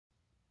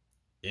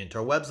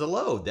Interwebs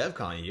hello,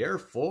 Devcon here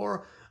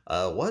for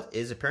what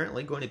is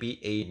apparently going to be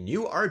a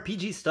new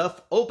RPG stuff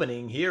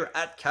opening here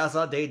at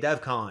Casa de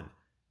Devcon.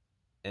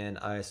 And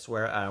I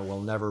swear I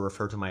will never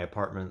refer to my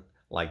apartment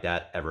like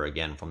that ever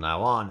again from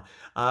now on.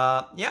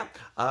 Got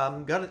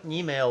an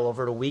email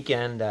over the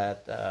weekend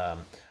that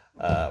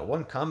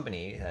one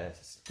company,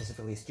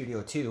 specifically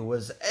Studio 2,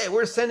 was, hey,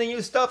 we're sending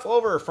you stuff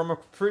over from a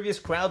previous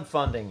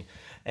crowdfunding.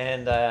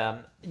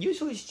 And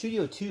usually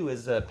Studio 2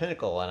 is a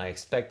pinnacle, and I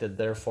expected,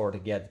 therefore, to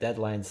get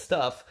Deadline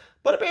stuff.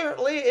 But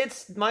apparently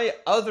it's my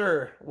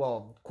other,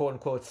 well,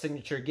 quote-unquote,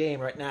 signature game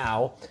right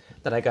now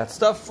that I got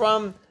stuff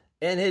from,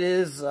 and it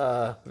is,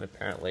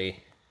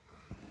 apparently...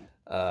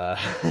 I'm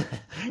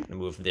gonna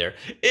move from there.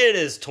 It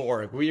is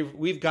TORG.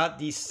 We've got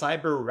the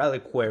Cyber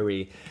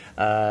Reliquary.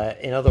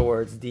 In other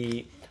words,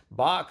 the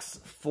box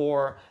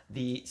for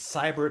the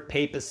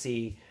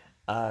Cyberpapacy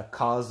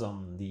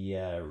cosm,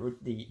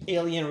 the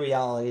alien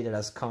reality that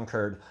has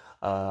conquered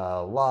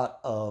a lot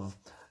of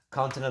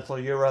continental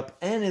Europe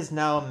and is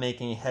now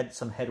making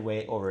some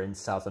headway over in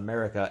South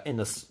America in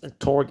the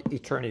Tort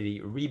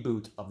Eternity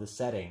reboot of the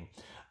setting.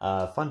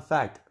 Fun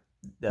fact.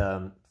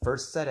 The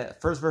first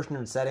version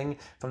of the setting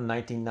from the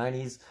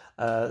 1990s,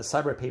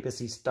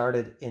 Cyberpapacy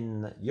started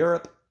in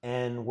Europe,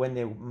 and when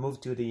they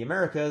moved to the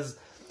Americas,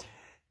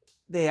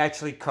 they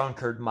actually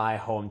conquered my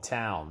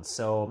hometown.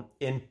 So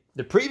in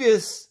the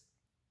previous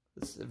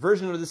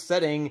version of the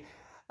setting,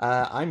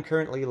 I'm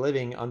currently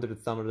living under the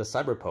thumb of the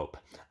Cyberpope.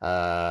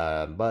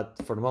 But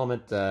for the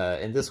moment,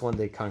 in this one,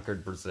 they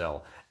conquered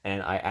Brazil,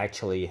 and I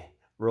actually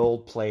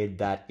role-played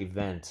that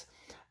event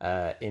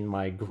in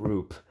my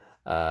group.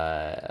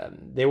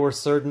 They were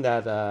certain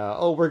that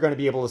we're going to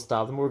be able to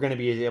stop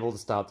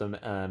them.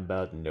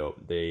 But no,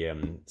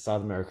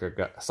 South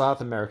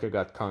America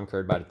got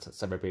conquered by the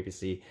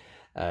Cyberpapacy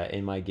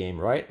in my game,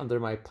 right under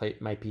my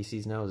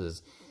PC's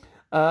noses.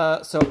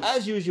 So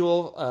as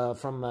usual,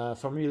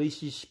 from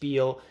release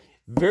spiel,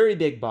 very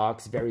big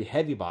box, very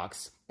heavy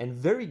box, and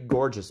very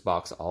gorgeous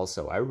box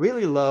also. I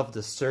really love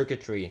the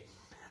circuitry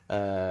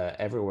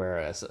everywhere,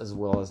 as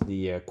well as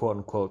the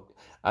quote-unquote,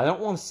 I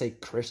don't want to say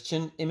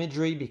Christian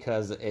imagery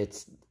because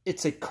it's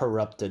a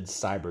corrupted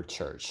cyber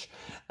church,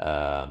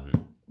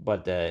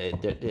 but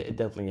it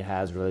definitely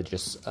has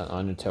religious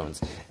undertones,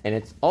 and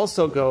it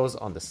also goes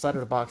on the side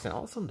of the box and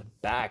also on the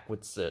back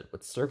with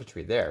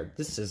circuitry there.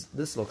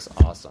 This looks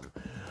awesome.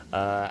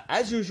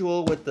 As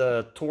usual with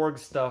the TORG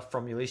stuff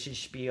from Ulysses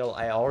Spiel,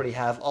 I already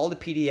have all the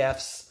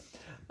PDFs.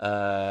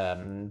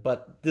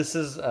 But this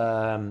is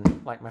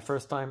like my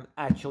first time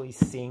actually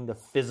seeing the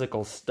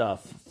physical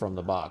stuff from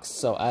the box.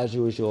 So as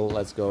usual,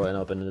 let's go and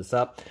open this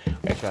up.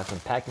 We actually have some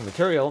packing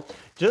material.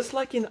 Just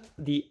like in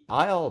the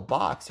Isle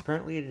box,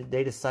 apparently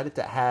they decided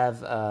to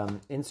have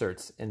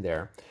inserts in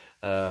there,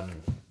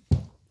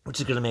 which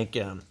is going to make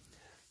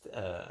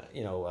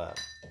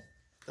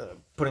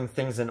putting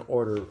things in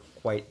order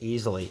quite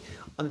easily.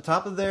 On the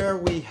top of there,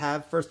 we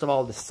have, first of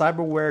all, the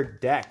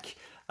Cyberware deck.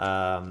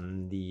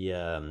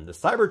 The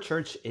Cyber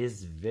Church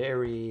is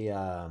very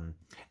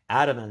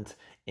adamant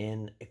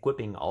in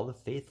equipping all the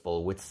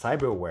faithful with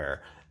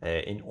cyberware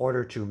in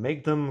order to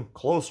make them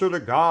closer to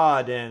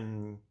God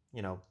and,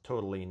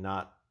 totally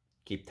not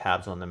keep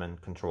tabs on them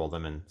and control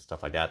them and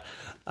stuff like that.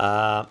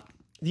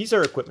 These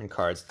are equipment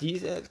cards.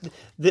 These,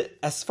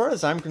 as far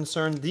as I'm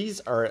concerned, these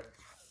are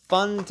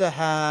fun to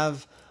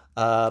have.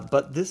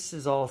 But this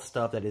is all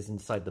stuff that is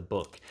inside the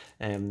book,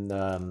 and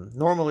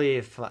normally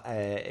if I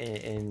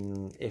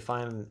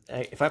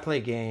play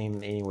a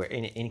game anywhere,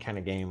 any kind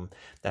of game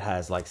that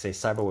has, like, say,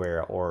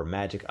 cyberware or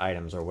magic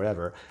items or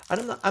whatever,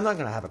 I'm not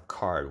gonna have a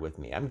card with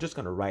me. I'm just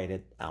gonna write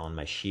it on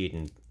my sheet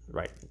and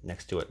write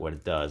next to it what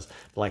it does.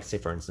 Like, say,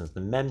 for instance,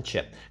 the mem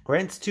chip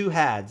grants 2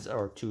 HADs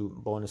or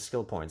 2 bonus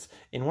skill points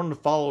in one of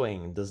the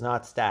following, does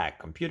not stack: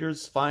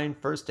 computers, find,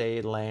 first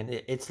aid, land.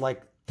 It's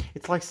like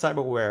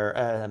cyberware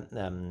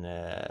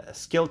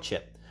skill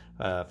chip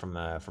from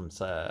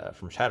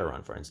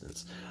Shadowrun, for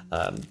instance.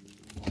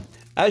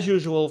 As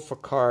usual for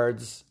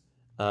cards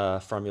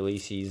from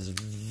Ulysses,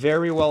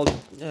 very well,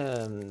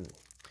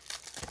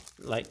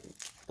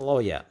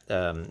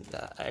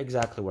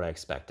 exactly what I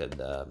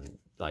expected.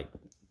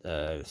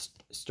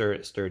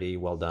 Sturdy,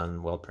 well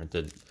done, well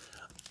printed,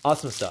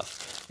 awesome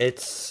stuff.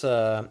 It's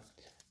the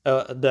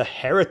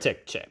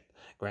Heretic chip.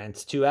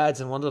 Grants 2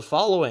 adds in one of the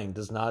following,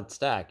 does not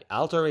stack: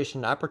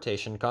 alteration,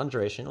 apportation,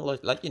 conjuration,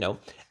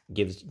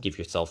 give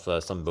yourself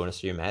some bonus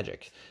to your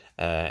magic,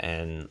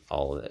 and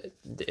all of it.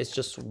 It's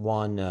just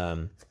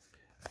one,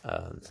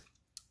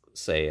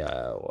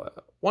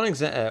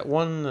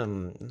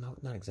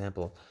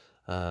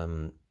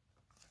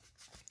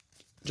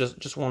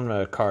 just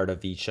one card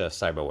of each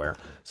cyberware.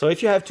 So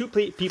if you have 2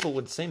 people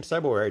with the same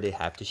cyberware, they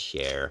have to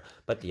share.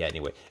 But yeah,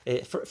 anyway,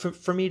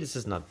 for me, this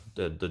is not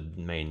the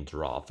main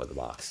draw for the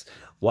box.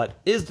 What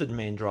is the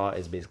main draw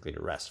is basically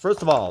the rest.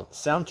 First of all,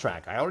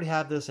 soundtrack. I already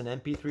have this in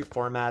MP3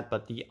 format,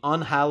 but the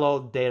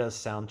Unhallowed Data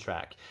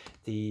soundtrack,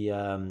 the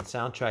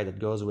soundtrack that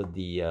goes with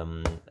the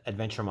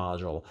adventure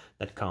module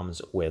that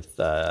comes with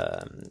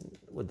the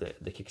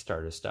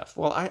Kickstarter stuff.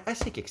 Well, I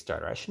say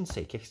Kickstarter. I shouldn't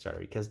say Kickstarter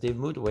because they've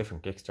moved away from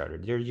Kickstarter.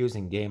 They're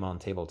using Game on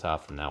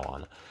Tabletop from now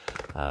on.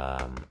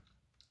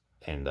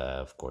 And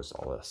of course,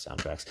 all the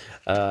soundtracks.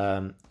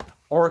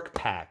 Orc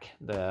Pack,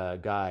 the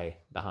guy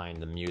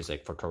behind the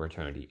music for Tort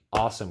Eternity,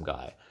 awesome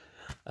guy.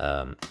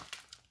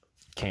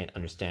 Can't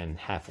understand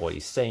half what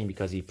he's saying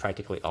because he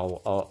practically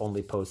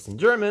only posts in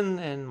German,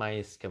 and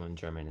my skill in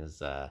German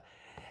is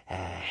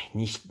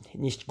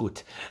nicht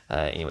gut.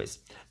 Anyways,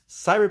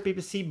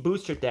 Cyberpapacy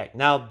booster deck.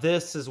 Now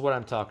this is what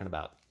I'm talking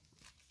about.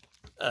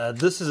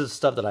 This is the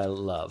stuff that I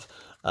love.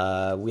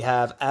 We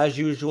have, as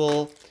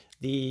usual,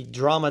 the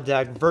drama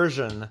deck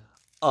version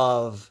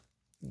of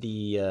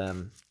the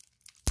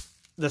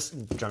this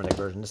drama deck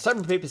version, the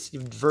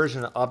Cyberpapacy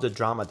version of the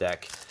drama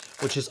deck,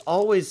 which is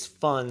always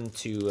fun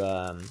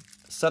to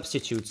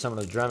substitute some of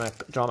the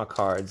drama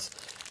cards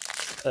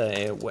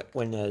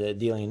when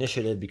dealing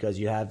initiative, because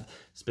you have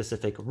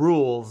specific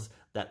rules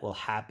that will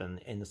happen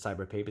in the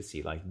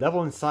Cyberpapacy, like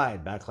Devil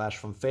Inside, backlash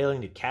from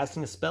failing to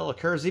casting a spell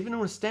occurs even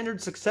with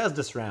standard success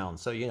this round.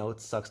 So, you know, it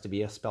sucks to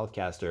be a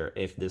spellcaster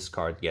if this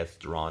card gets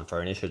drawn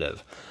for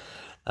initiative.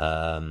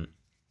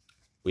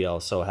 We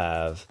also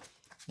have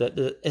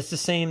it's the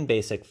same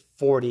basic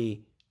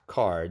 40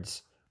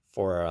 cards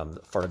for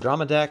a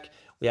drama deck.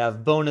 We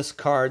have bonus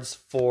cards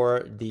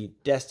for the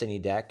Destiny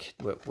deck,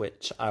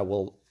 which I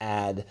will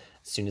add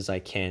as soon as I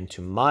can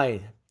to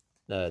my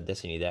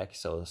Destiny deck.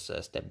 So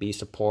step B,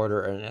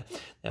 supporter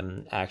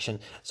and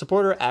action.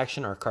 Supporter,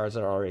 action are cards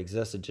that already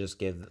exist that just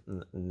give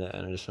an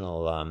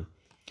additional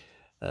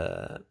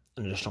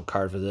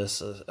card for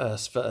this,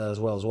 as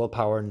well as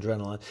willpower and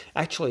adrenaline.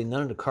 Actually,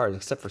 none of the cards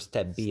except for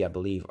step B, I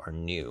believe, are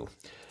new.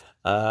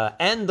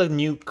 And the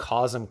new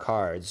Cosm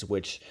cards,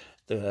 which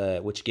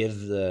give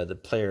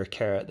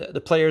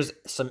the players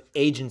some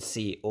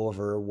agency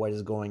over what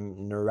is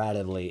going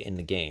narratively in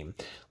the game.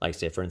 Like,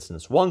 say, for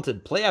instance,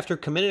 Wanted, play after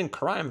committing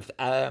crime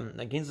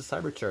against the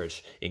Cyber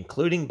Church,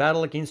 including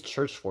battle against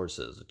church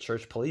forces. The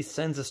church police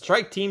sends a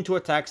strike team to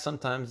attack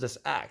sometimes this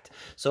act.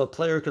 So a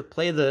player could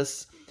play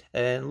this,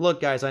 and look,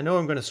 guys, I know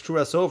I'm going to screw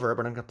us over,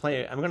 but I'm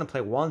going to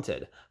play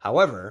Wanted.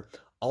 However,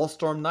 all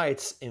Storm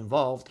Knights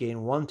involved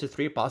gain 1 to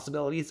 3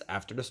 possibilities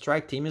after the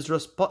strike team is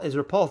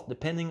repulsed,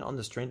 depending on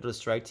the strength of the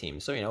strike team.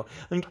 So, you know,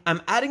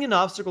 I'm adding an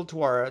obstacle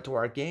to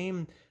our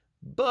game,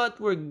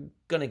 but we're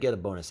gonna get a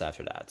bonus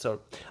after that.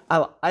 So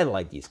I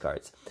like these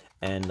cards,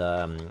 and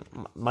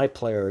my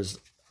players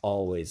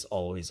always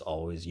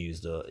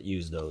use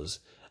those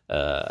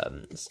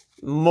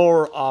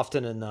more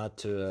often than not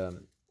to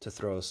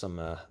throw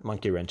some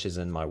monkey wrenches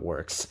in my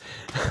works.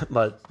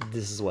 But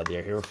this is what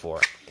they're here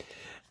for.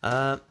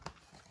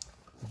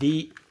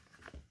 The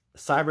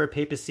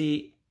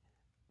Cyberpapacy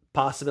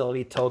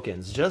possibility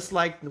tokens, just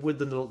like with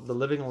the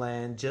Living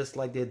Land, just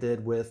like they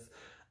did with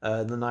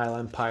the Nile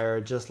Empire,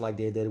 just like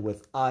they did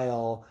with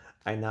Isle,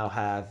 I now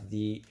have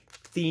the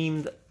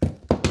themed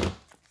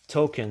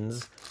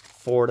tokens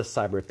for the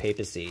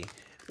Cyberpapacy,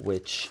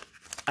 which,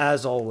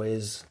 as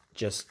always,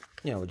 just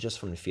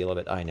from the feel of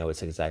it, I know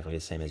it's exactly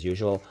the same as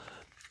usual.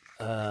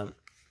 Where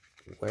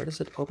does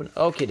it open?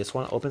 Okay, this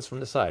one opens from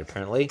the side,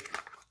 apparently.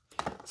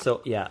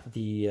 So yeah,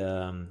 the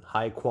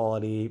high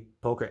quality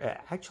poker.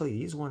 Actually,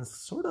 these ones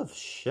sort of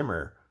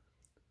shimmer.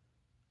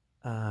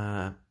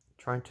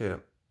 Trying to,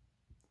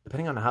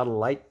 depending on how the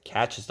light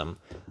catches them.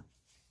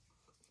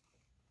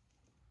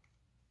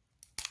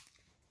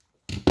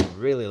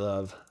 Really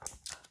love.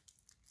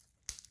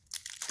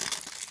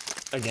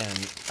 Again,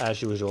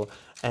 as usual,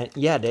 and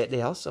yeah, they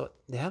have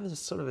this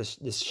sort of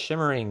this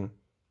shimmering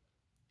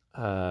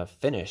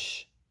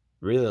finish.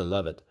 Really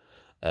love it.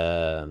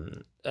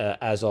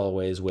 As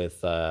always, with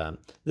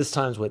this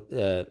times with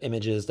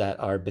images that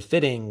are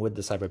befitting with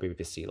the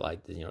Cyberpapacy,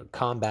 like, you know,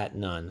 Combat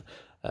Nun.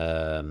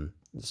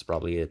 This is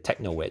probably a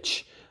Techno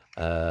Witch.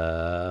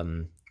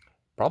 Probably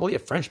a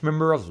French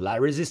member of La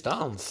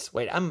Resistance.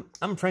 Wait, I'm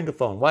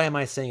francophone. Why am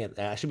I saying it?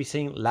 I should be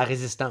saying La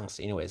Resistance,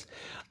 anyways,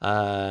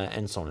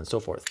 and so on and so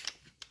forth.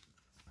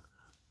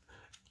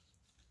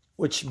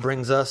 Which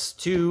brings us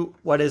to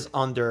what is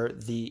under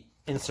the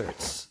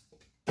inserts.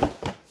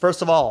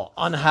 First of all,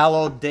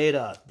 Unhallowed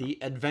Data, the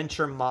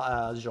adventure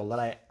module that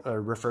I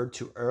referred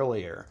to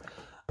earlier.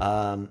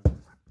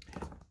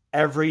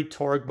 Every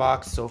TORG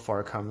box so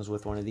far comes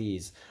with one of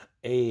these.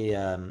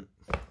 It's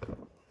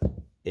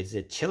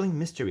a chilling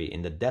mystery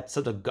in the depths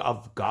of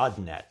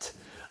Godnet.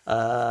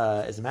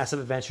 It's a massive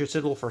adventure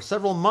suitable for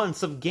several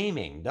months of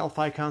gaming.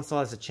 Delphi Council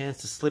has a chance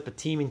to slip a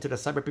team into the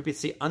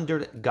Cyberpapacy under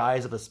the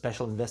guise of the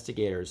special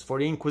investigators for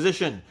the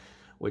Inquisition,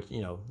 which,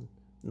 you know,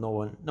 no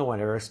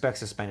one ever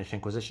expects a Spanish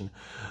Inquisition.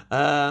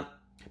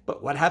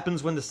 But what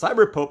happens when the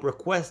Cyberpope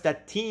requests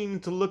that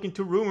team to look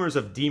into rumors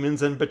of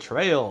demons and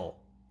betrayal?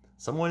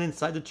 Someone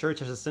inside the church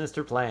has a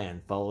sinister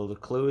plan. Follow the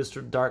clues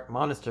through dark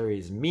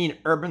monasteries, mean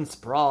urban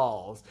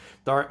sprawls,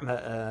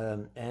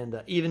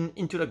 and even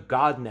into the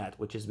Godnet,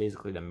 which is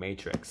basically the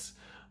Matrix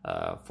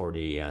for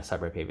the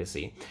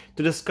Cyberpapacy,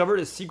 to discover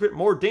the secret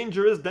more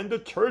dangerous than the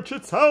church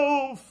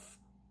itself.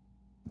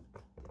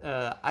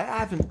 I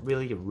haven't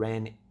really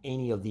ran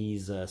any of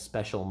these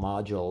special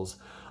modules,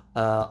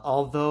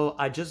 although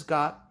I just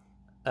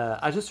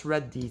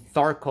read the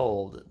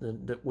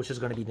Tharkold, which is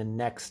going to be the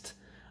next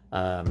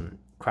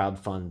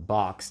crowdfund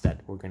box that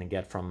we're going to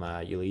get from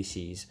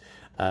Ulysses,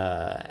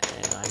 and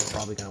I'm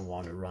probably going to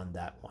want to run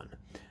that one.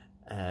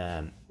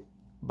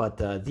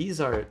 But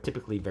these are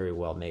typically very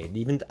well made.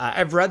 Even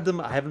I've read them,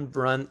 I haven't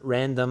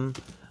ran them.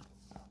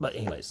 But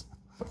anyways,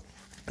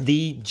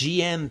 the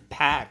GM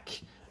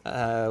pack,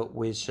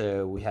 which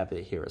we have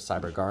here, a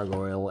Cyber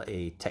Gargoyle,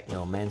 a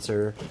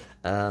Technomancer.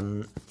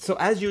 So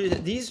as you,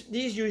 these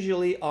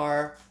usually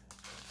are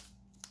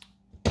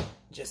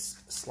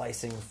just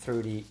slicing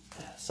through the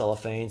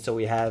cellophane. So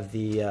we have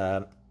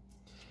the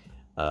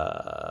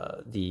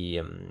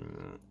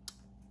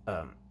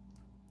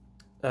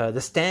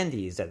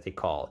standees that they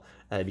call,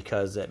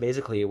 because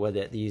basically what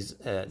these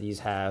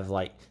have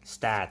like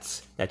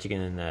stats that you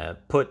can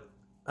put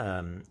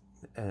on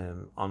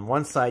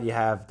one side. You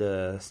have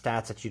the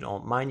stats that you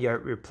don't mind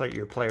your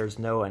players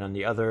know, and on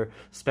the other,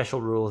 special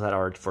rules that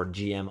are for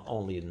GM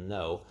only to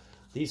know.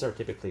 These are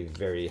typically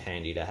very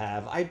handy to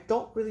have. I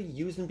don't really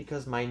use them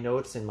because my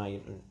notes in my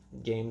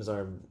games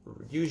are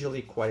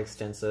usually quite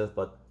extensive,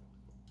 but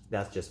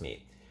that's just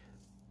me.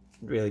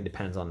 It really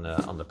depends on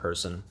the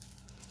person.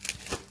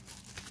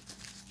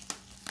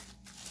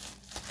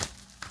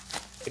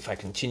 If I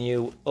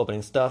continue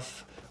opening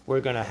stuff,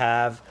 we're gonna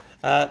have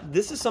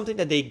this is something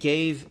that they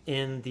gave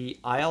in the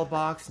Isle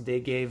box. They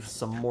gave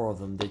some more of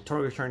them. The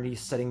Tort Eternity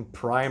setting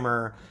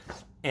primer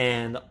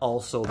and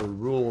also the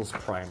rules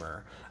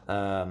primer.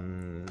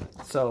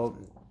 So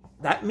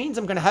that means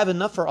I'm going to have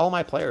enough for all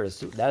my players.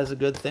 That is a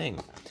good thing.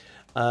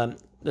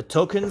 The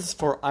tokens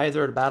for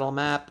either the battle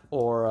map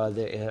or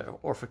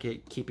for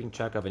keeping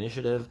track of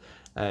initiative.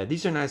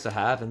 These are nice to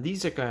have, and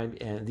these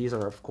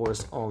are of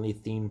course only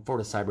themed for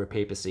the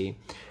Cyberpapacy.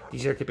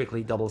 These are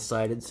typically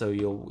double-sided, so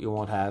you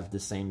won't have the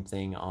same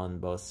thing on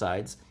both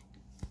sides.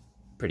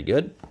 Pretty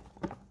good.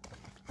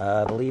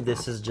 I believe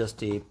this is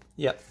just a,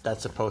 yep,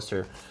 that's a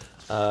poster.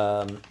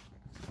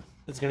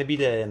 It's going to be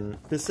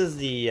this is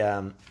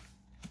the,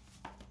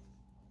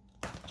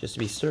 just to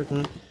be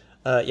certain,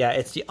 yeah,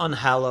 it's the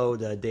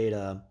unhallowed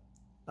data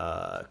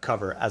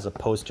cover as a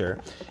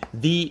poster.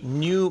 The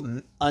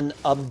new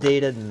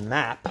unupdated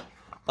map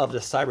of the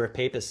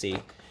Cyberpapacy.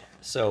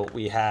 So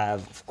we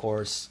have, of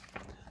course,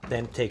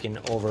 them taking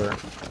over,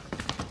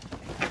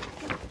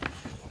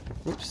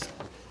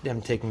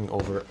 them taking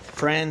over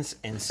France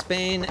and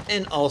Spain,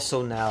 and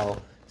also now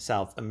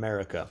South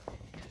America,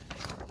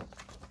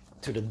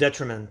 to the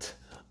detriment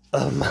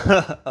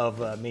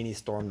of many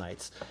Storm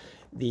Knights.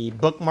 The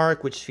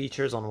bookmark, which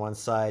features on one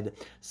side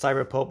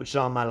Cyberpope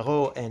Jean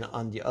Malraux, and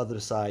on the other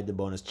side the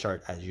bonus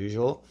chart as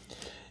usual.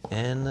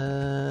 And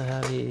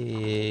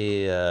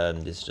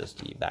this is just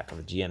the back of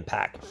the GM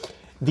pack.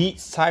 The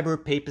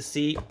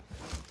Cyberpapacy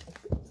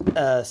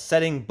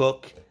setting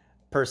book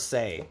per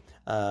se.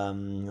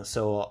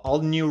 So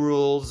all new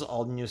rules,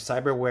 all new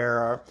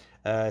cyberware,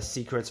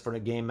 secrets for the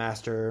game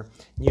master,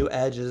 new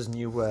edges,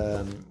 new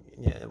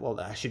yeah, well,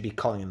 I should be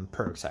calling them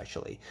perks,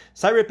 actually.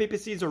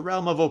 Cyberpapacy is a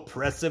realm of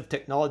oppressive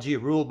technology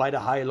ruled by the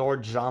High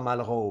Lord Jean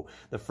Malraux,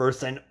 the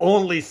first and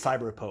only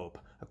Cyberpope.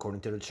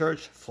 According to the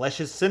church, flesh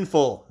is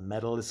sinful,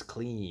 metal is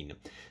clean.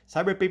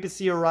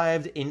 Cyberpapacy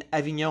arrived in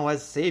Avignon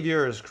as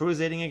saviors,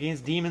 crusading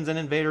against demons and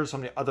invaders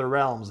from the other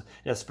realms.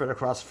 It has spread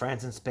across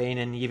France and Spain,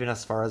 and even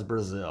as far as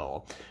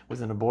Brazil.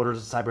 Within the borders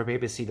of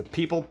Cyberpapacy, the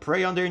people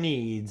pray on their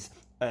knees,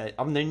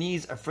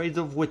 afraid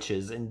of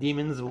witches and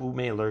demons who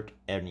may lurk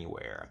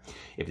anywhere.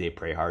 If they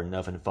pray hard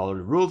enough and follow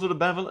the rules of the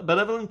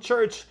benevolent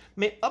church,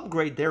 may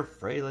upgrade their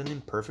frail and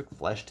imperfect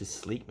flesh to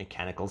sleek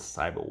mechanical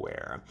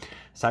cyberware.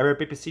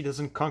 Cyberpapacy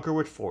doesn't conquer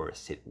with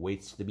force; it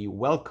waits to be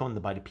welcomed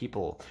by the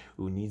people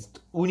who needs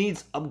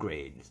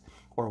upgrades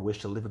or wish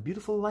to live a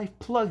beautiful life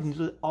plugged into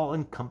the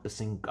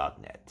all-encompassing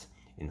Godnet.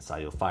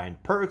 Inside you'll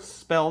find perks,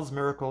 spells,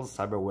 miracles,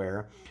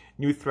 cyberware,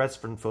 new threats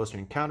from foes to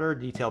encounter,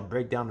 detailed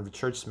breakdown of the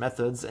church's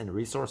methods and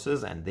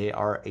resources, and they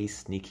are a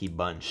sneaky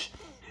bunch.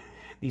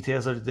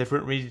 Details of the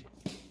different regions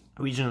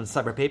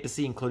of the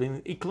Cyberpapacy,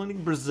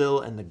 including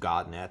Brazil and the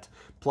Godnet.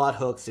 Plot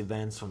hooks,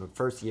 events from the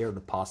first year of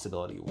the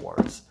Possibility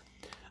Wars.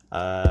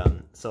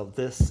 So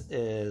this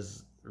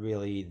is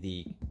really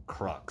the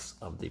crux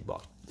of the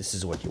book. This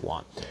is what you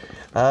want.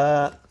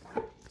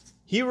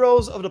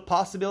 Heroes of the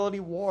Possibility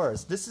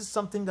Wars. This is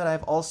something that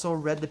I've also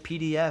read the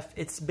PDF.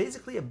 It's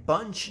basically a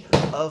bunch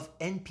of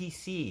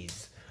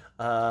NPCs.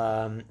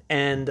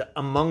 And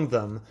among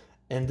them,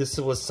 and this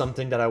was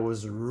something that I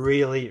was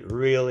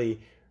really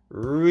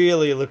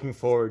looking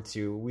forward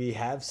to, we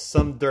have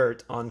some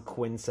dirt on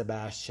Quinn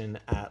Sebastian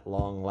at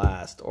long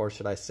last. Or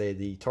should I say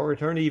the Tort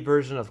Eternity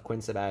version of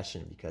Quinn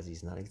Sebastian, because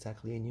he's not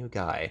exactly a new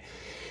guy.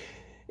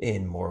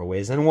 in more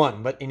ways than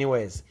one. But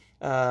anyways,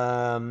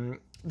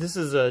 this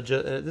is a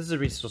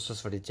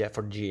resource for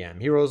GM.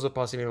 Heroes of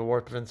Possible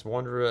War prevents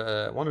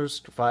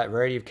wonders,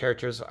 variety of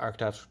characters,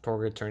 archetypes,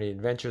 TORG Eternity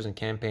adventures and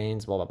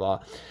campaigns, blah blah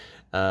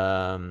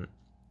blah.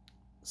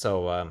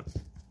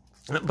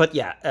 But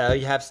yeah,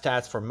 you have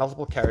stats for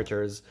multiple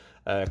characters,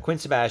 Queen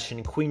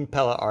Sebastian, Queen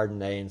Pella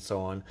Ardenay, and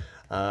so on.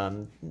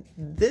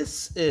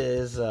 This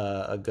is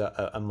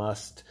a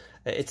must.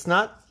 It's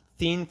not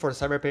themed for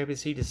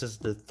Cyberpapacy. This is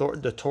the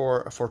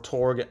Tor for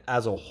TORG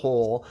as a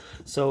whole.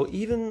 So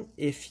even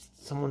if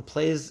someone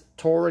plays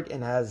TORG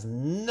and has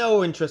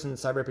no interest in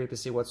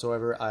Cyberpapacy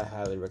whatsoever, I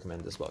highly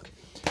recommend this book.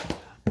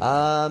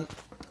 The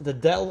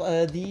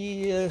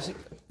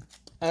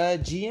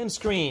GM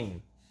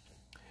screen.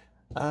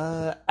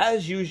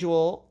 As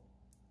usual,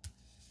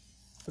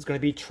 it's going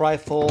to be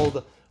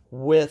trifold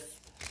with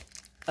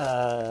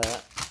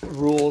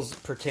rules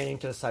pertaining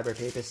to the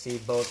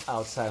Cyberpapacy, both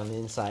outside and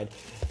inside.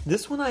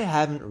 This one I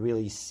haven't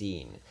really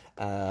seen,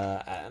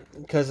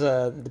 because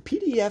the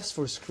PDFs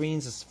for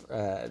screens,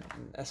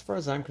 as far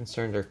as I'm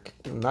concerned, are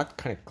not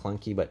kind of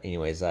clunky. But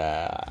anyways,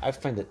 I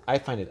find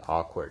it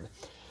awkward.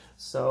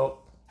 So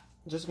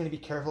I'm just going to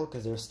be careful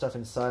because there's stuff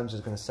inside. I'm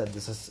just going to set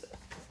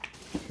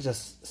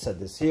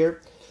this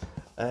here.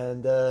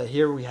 And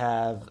here we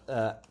have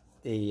a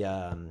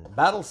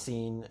battle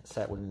scene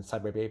set within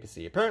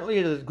Cyberpapacy. Apparently,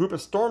 a group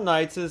of Storm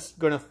Knights is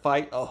going to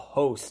fight a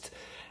host.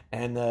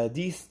 And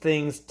these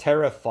things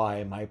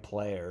terrify my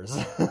players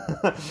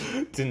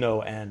to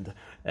no end.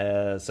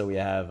 So we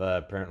have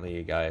apparently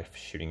a guy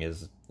shooting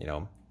his,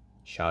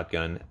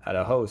 shotgun at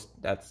a host.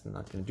 That's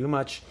not going to do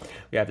much.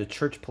 We have the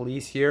church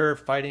police here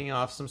fighting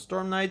off some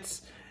Storm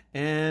Knights.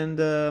 And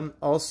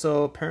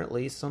also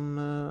apparently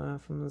some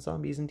from the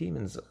zombies and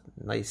demons.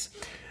 Nice.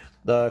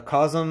 The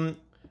Cosm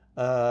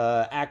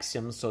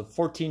axioms, so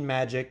 14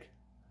 magic,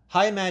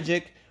 high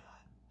magic,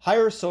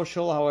 higher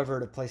social, however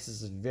the place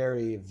is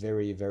very,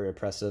 very, very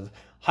oppressive,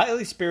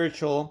 highly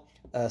spiritual,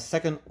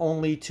 second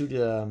only to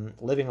the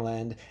living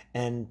land,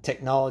 and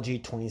technology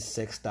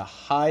 26, the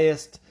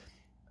highest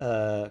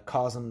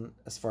Cosm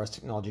as far as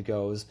technology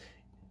goes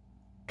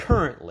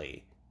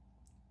currently.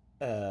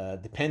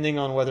 Depending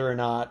on whether or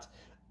not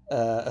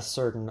a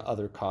certain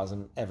other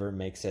Cosm ever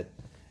makes it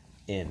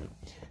in.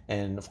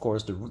 And of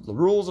course, the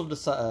rules of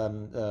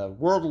the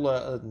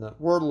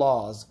world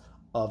laws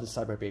of the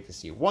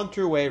Cyberpapacy. 1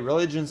 through 8,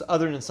 religions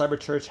other than Cyber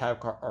Church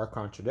are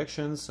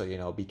contradictions,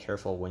 so be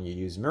careful when you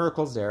use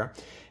miracles there.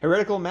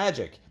 Heretical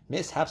magic.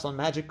 Mishaps on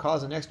magic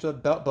cause an extra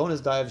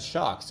bonus die of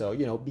shock, so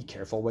be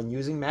careful when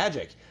using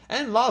magic.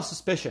 And law of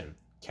suspicion.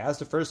 Cast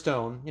the first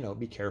stone,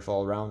 be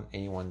careful around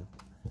anyone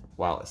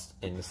while it's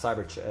in the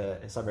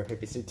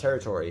Cyberpapacy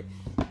territory.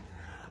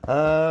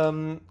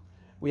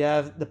 We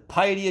have the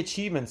Piety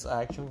Achievements.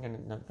 Actually,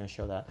 I'm not going to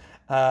show that.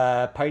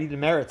 Piety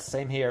Demerits,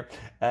 same here.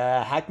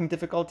 Hacking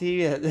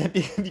difficulty,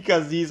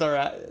 because these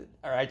are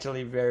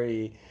actually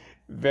very,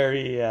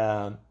 very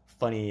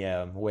funny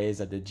ways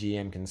that the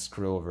GM can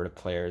screw over the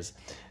players,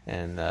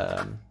 and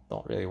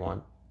don't really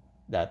want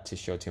that to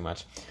show too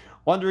much.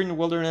 Wandering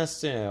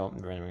Wilderness,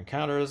 random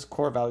encounters,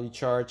 core value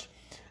charge,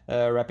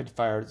 rapid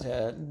fire.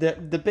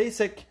 The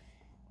basic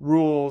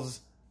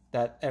rules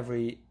that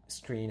every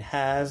screen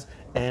has.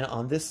 And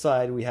on this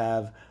side we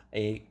have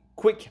a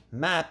quick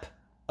map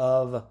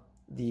of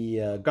the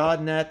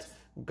GodNet,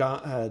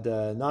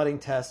 the nodding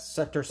test,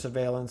 sector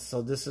surveillance.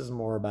 So this is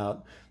more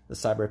about the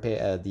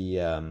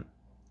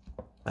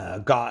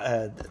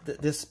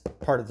this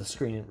part of the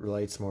screen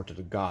relates more to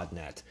the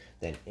GodNet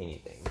than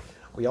anything.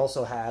 We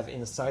also have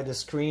inside the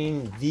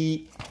screen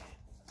the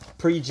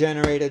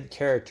pre-generated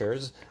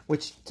characters,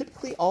 which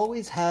typically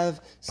always have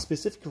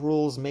specific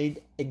rules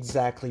made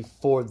exactly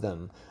for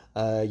them.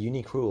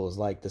 Unique rules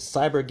like the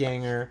Cyber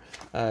Ganger.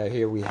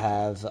 Here we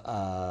have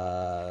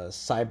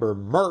Cyber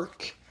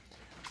Merc,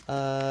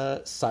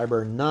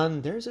 Cyber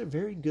Nun. There's a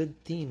very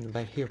good theme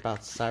right here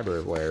about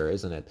cyberware,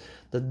 isn't it?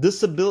 The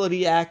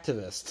Disability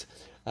Activist,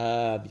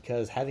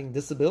 because having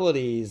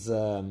disabilities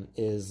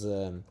is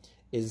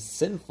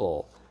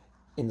sinful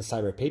in the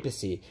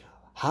Cyberpapacy.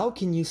 How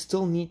can you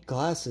still need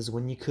glasses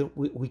when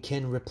we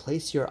can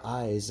replace your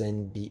eyes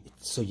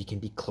so you can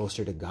be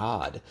closer to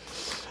God?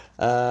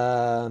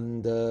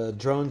 The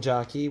Drone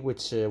Jockey,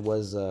 which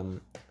was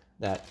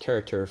that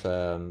character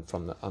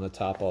on the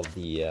top of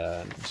the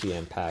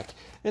GM pack,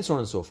 and so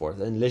on and so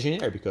forth. And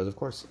Legionnaire, because of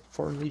course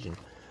Foreign Legion.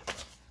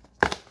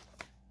 I'm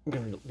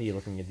going to be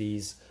looking at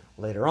these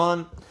later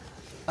on.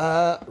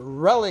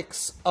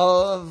 Relics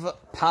of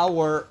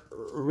Power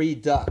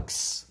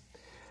Redux.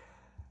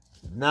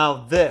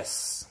 Now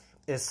this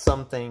is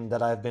something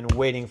that I've been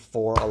waiting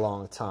for a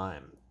long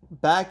time.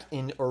 Back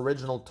in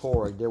original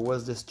TORG, there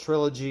was this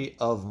trilogy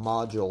of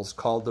modules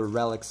called the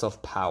Relics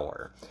of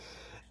Power.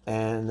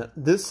 And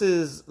this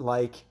is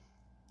like,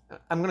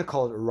 I'm going to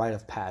call it a rite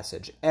of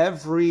passage.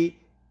 Every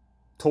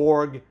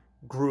TORG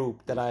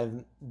group that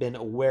I've been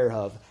aware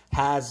of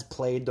has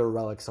played the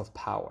Relics of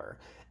Power.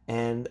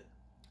 And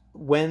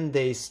when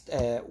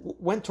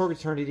TORG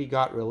Eternity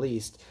got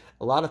released,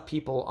 a lot of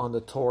people on the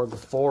TORG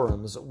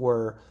forums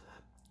were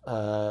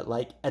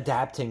like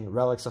adapting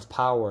Relics of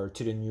Power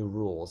to the new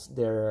rules.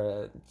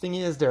 Thing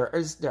is, there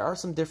are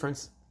some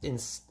difference in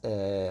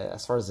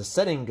as far as the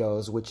setting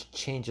goes, which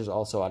changes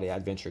also how the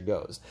adventure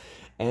goes.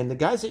 And the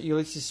guys at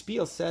Ulysses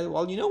Spiel said,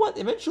 well, you know what?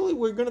 Eventually,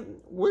 we're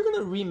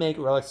gonna remake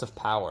Relics of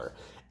Power,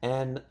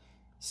 and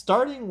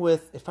starting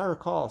with, if I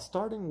recall,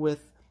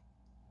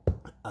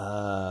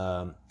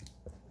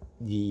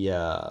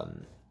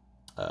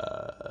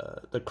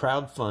 the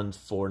crowdfund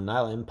for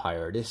Nile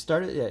Empire.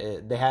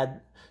 They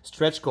had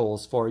stretch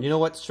goals for, you know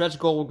what, stretch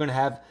goal, we're going to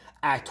have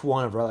Act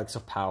 1 of Relics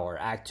of Power,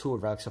 Act 2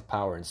 of Relics of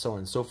Power, and so on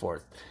and so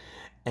forth.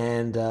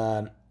 And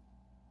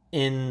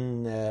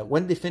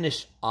when they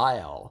finished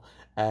Isle,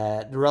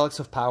 the Relics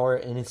of Power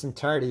in its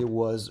entirety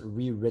was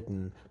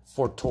rewritten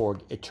for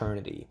TORG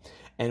Eternity.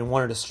 And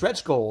one of the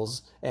stretch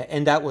goals,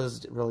 and that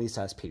was released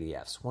as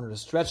PDFs, one of the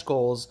stretch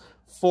goals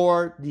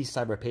for the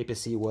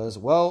Cyberpapacy was,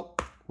 well,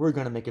 we're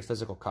going to make a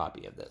physical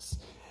copy of this.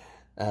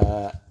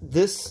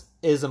 This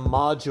is a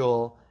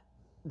module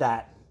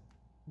that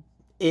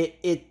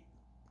it's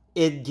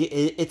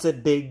a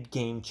big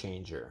game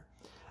changer.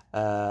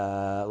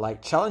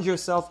 Like, challenge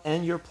yourself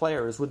and your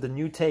players with the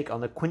new take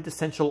on the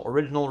quintessential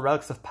original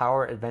Relics of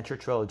Power adventure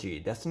trilogy,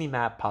 Destiny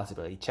Map,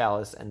 Possibility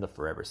Chalice, and the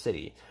Forever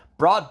City.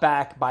 Brought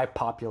back by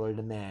popular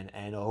demand,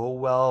 and oh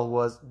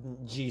well,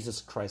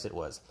 Jesus Christ it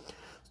was.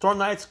 Storm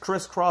Knights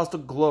crisscrossed the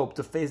globe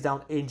to face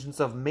down agents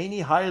of many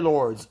High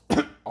Lords,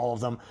 all of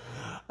them,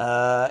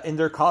 in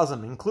their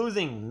cosm,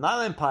 including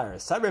Nile Empire,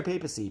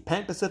 Cyberpapacy,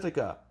 Pan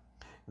Pacifica.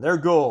 Their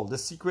goal, the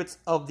secrets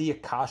of the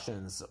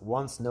Akashians,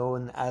 once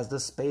known as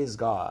the Space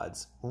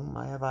Gods, whom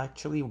I have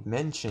actually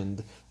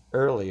mentioned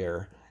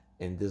earlier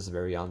in this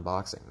very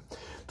unboxing.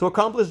 To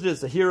accomplish this,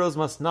 the heroes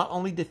must not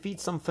only defeat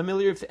some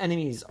familiar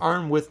enemies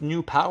armed with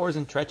new powers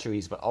and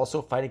treacheries, but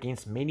also fight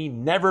against many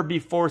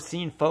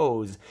never-before-seen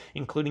foes,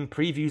 including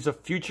previews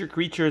of future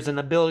creatures and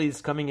abilities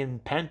coming in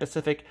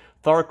Pan-Pacific,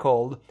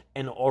 Tharcold,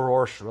 and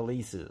Orosh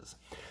releases.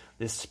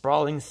 This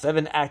sprawling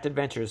 7-act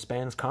adventure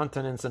spans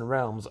continents and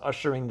realms,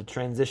 ushering the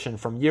transition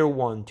from Year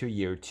 1 to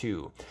Year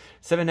 2.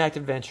 7-act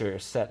adventure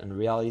set in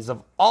realities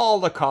of all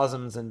the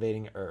cosms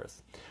invading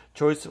Earth.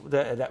 Choice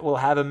that will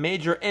have a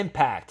major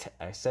impact,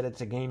 I said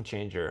it's a game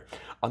changer,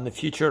 on the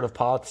future of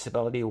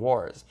Possibility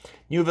Wars.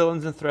 New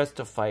villains and threats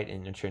to fight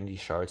and Eternity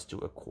Shards to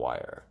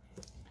acquire.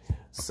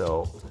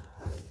 So,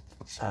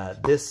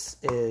 this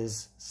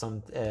is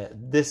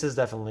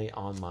definitely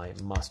on my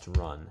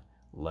must-run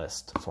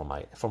list for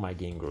my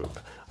game group.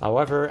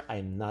 However,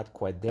 I'm not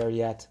quite there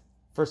yet.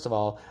 First of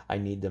all, I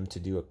need them to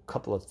do a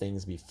couple of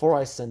things before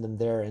I send them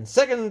there. And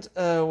second,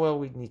 well,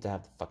 we need to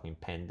have the fucking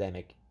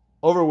pandemic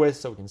over with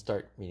so we can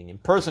start meeting in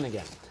person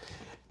again.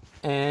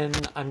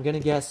 And I'm gonna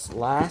guess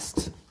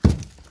lastly,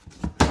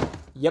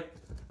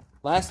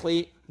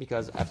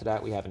 because after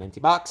that we have an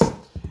empty box.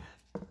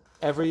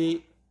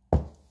 Every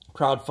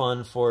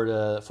crowdfund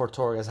for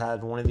TORG has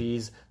had one of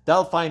these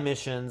Delphi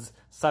missions,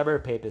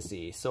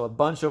 Cyberpapacy. So a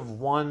bunch of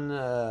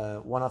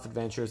one-off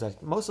adventures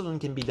that most of them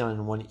can be done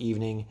in one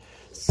evening,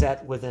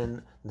 set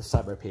within the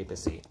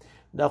Cyberpapacy.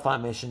 Delphi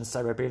mission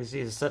Cyberpapacy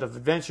is a set of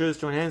adventures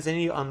to enhance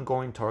any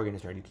ongoing TORG and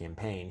Eternity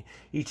campaign.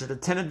 Each of the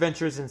 10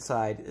 adventures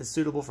inside is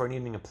suitable for an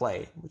evening of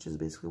play, which is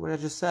basically what I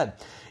just said.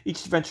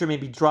 Each adventure may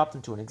be dropped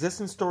into an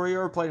existing story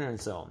or played on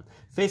its own.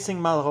 Facing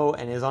Malraux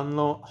and his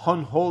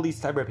unholy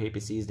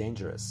Cyberpapacy is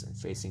dangerous, and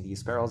facing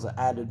these perils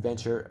add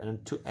adventure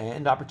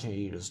and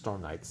opportunity to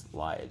Storm Knights'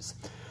 lives.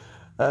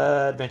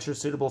 Adventures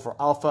suitable for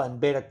alpha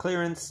and beta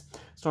clearance.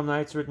 Storm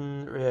Knights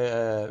written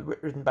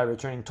by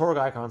returning TORG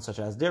icons such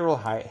as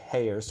Daryl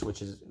Hayers,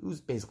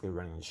 who's basically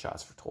running the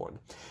shots for TORG.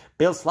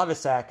 Bill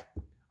Slavisak,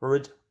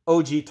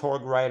 OG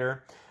TORG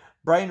writer.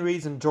 Brian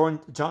Reeds and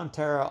John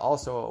Terra,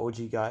 also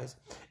OG guys.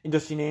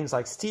 Industry names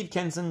like Steve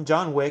Kenson,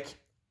 John Wick,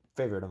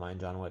 favorite of mine,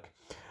 John Wick.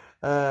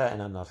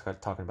 And I'm not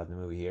talking about the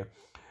movie here.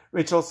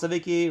 Rachel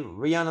Savicki,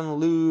 Rhiannon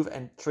Louvre,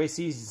 and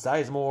Tracy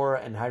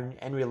Sizemore and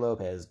Henry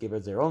Lopez give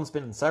us their own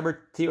spin on cyber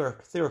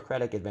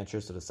theocratic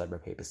adventures to the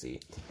Cyberpapacy.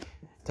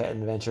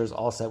 10 adventures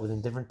all set within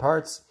different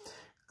parts.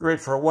 Great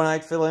for a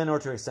one-night fill-in or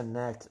to extend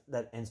an act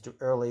that ends too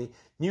early.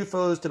 New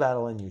foes to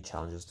battle and new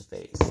challenges to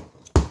face.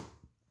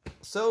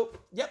 So,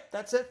 yep,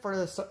 that's it for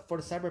the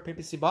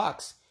Cyberpapacy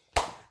box.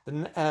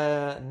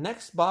 The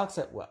next box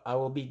that I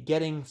will be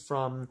getting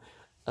from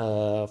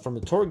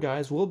the TORG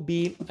guys will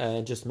be,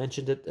 just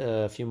mentioned it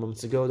a few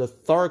moments ago, the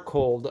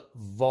Tharcold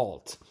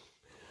Vault.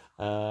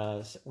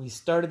 We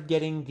started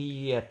getting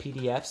the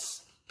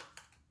PDFs.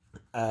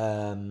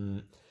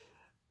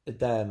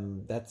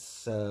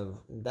 That's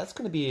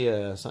going to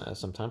be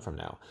some time from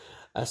now.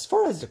 As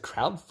far as the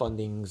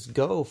crowdfundings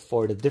go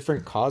for the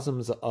different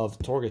cosms of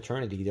TORG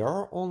Eternity, there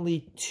are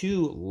only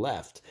 2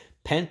 left.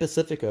 Pan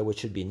Pacifica, which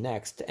should be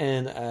next,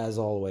 and as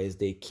always,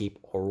 they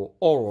keep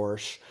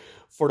Orosh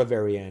for the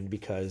very end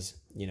because,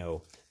 you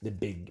know, the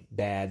big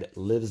bad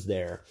lives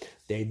there.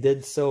 They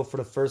did so for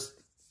the first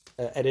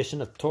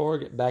edition of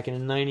TORG back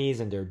in the 90s,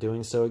 and they're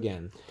doing so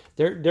again.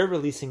 They're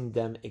releasing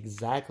them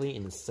exactly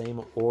in the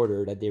same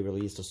order that they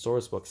released the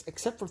source books,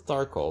 except for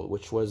Tharkol,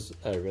 which was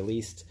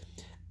released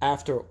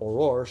after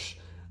Orosh,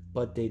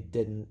 but they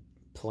didn't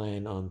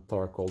plan on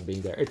Tharkol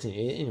being there.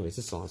 Anyways,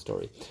 it's a long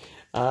story.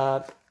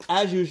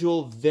 As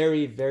usual,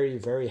 very, very,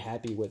 very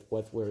happy with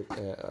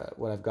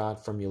what I've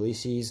got from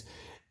Ulysses.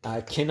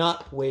 I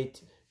cannot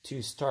wait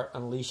to start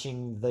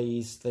unleashing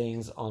these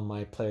things on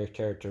my player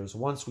characters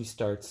once we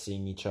start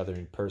seeing each other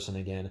in person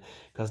again,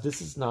 because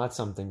this is not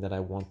something that I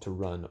want to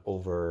run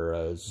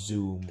over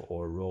Zoom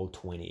or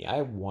Roll20.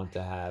 I want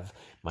to have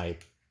my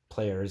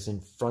players in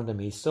front of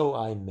me so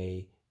I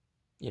may,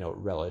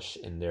 relish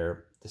in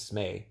their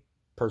dismay.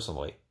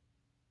 Personally,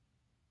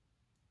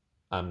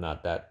 I'm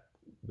not that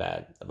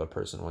bad of a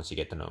person once you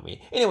get to know me.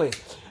 Anyway,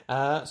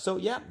 so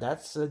yeah,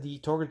 that's the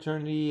Tort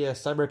Eternity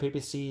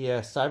Cyberpapacy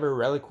Cyber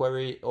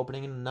Reliquary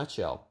opening in a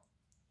nutshell.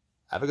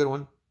 Have a good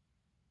one.